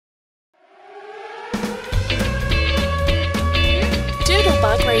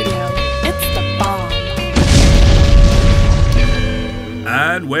Doodlebug Radio. It's the bomb.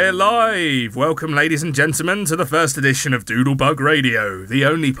 And we're live! Welcome, ladies and gentlemen, to the first edition of Doodlebug Radio, the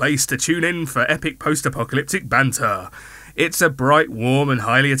only place to tune in for epic post-apocalyptic banter. It's a bright, warm and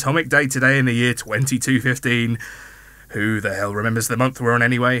highly atomic day today in the year 2215. Who the hell remembers the month we're on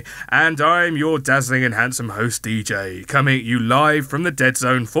anyway? And I'm your dazzling and handsome host DeeJay, coming at you live from the Dead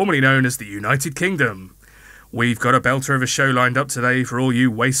Zone, formerly known as the United Kingdom. We've got a belter of a show lined up today for all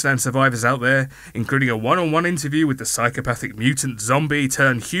you wasteland survivors out there, including a one-on-one interview with the psychopathic mutant zombie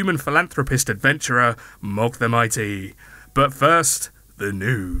turned human philanthropist adventurer, Mogg the Mighty. But first, the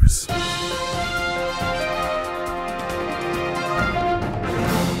news.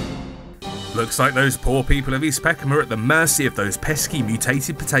 Looks like those poor people of East Peckham are at the mercy of those pesky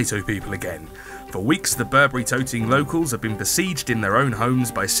mutated potato people again. For weeks, the Burberry-toting locals have been besieged in their own homes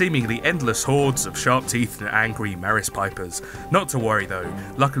by seemingly endless hordes of sharp-teethed and angry Maris Pipers. Not to worry though,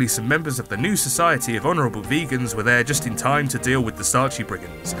 luckily some members of the new Society of Honourable Vegans were there just in time to deal with the starchy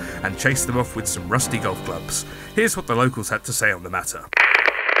brigands, and chase them off with some rusty golf clubs. Here's what the locals had to say on the matter.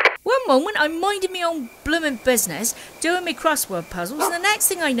 One moment I'm minding my own bloomin' business, doing my crossword puzzles, and the next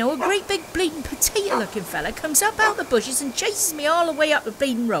thing I know a great big bleeding potato-looking fella comes up out the bushes and chases me all the way up the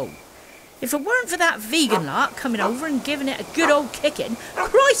bleeding road. If it weren't for that vegan lot coming over and giving it a good old kicking,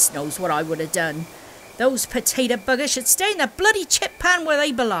 Christ knows what I would have done. Those potato buggers should stay in the bloody chip pan where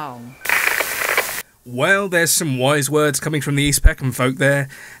they belong. Well, there's some wise words coming from the East Peckham folk there.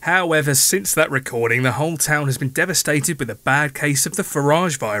 However, since that recording, the whole town has been devastated with a bad case of the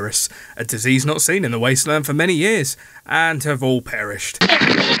Farage virus, a disease not seen in the wasteland for many years, and have all perished.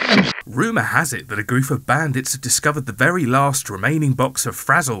 Rumour has it that a group of bandits have discovered the very last remaining box of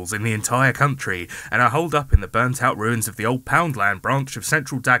Frazzles in the entire country and are holed up in the burnt-out ruins of the old Poundland branch of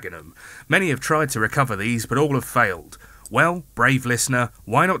central Dagenham. Many have tried to recover these, but all have failed. Well, brave listener,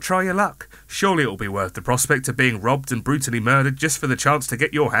 why not try your luck? Surely it'll be worth the prospect of being robbed and brutally murdered just for the chance to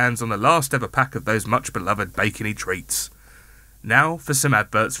get your hands on the last ever pack of those much beloved bacony treats. Now for some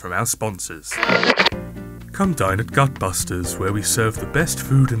adverts from our sponsors. Come dine at Gutbusters, where we serve the best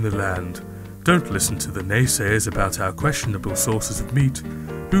food in the land. Don't listen to the naysayers about our questionable sources of meat.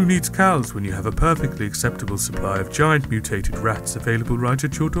 Who needs cows when you have a perfectly acceptable supply of giant mutated rats available right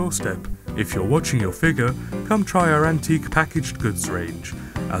at your doorstep? If you're watching your figure, come try our antique packaged goods range.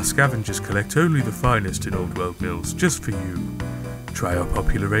 Our scavengers collect only the finest in Old World mills, just for you. Try our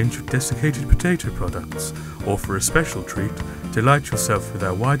popular range of desiccated potato products, or for a special treat, delight yourself with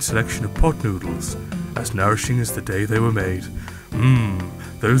our wide selection of pot noodles, as nourishing as the day they were made.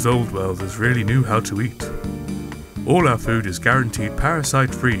 Those Old Worlders really knew how to eat. All our food is guaranteed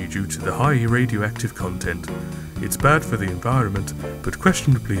parasite-free due to the high radioactive content. It's bad for the environment, but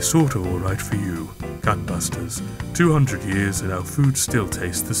questionably sort of alright for you. Gutbusters. 200 years and our food still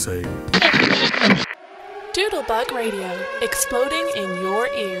tastes the same. Doodlebug Radio, exploding in your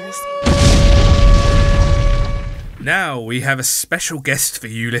ears. Now we have a special guest for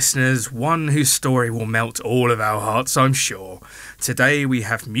you listeners, one whose story will melt all of our hearts, I'm sure. Today we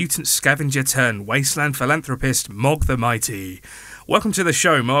have mutant scavenger turned wasteland philanthropist Mogg the Mighty. Welcome to the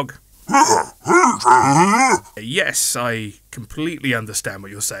show, Mogg. Yes, I completely understand what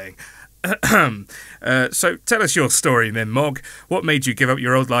you're saying. So tell us your story then, Mogg. What made you give up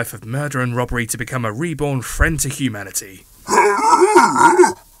your old life of murder and robbery to become a reborn friend to humanity?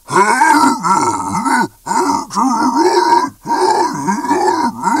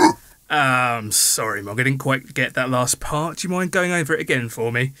 I'm sorry, Mogg, I didn't quite get that last part. Do you mind going over it again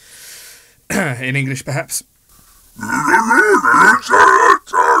for me? In English, perhaps? Oh,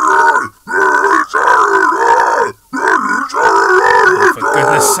 for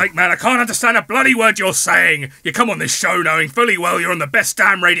goodness sake, man, I can't understand a bloody word you're saying. You come on this show knowing fully well you're on the best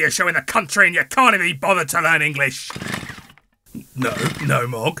damn radio show in the country and you can't even be bothered to learn English. No,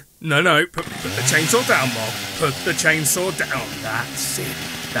 Mogg. No, put the chainsaw down, Mogg. Put the chainsaw down. That's it.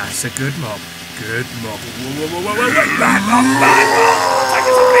 That's a good Mogg. Good Mogg. Whoa. Back off. Take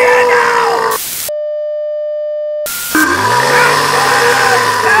it off the air now.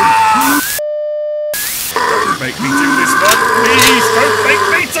 Don't make me do this, Mogg. Please, don't make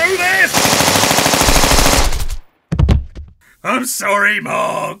me do this. I'm sorry,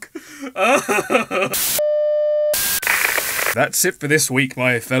 Mogg. That's it for this week,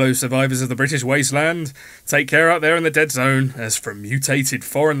 my fellow survivors of the British wasteland. Take care out there in the dead zone, as from mutated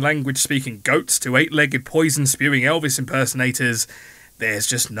foreign language speaking goats to eight-legged poison spewing Elvis impersonators, there's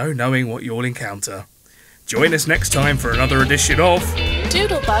just no knowing what you'll encounter. Join us next time for another edition of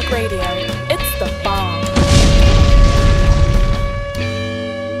Doodlebug Radio. It's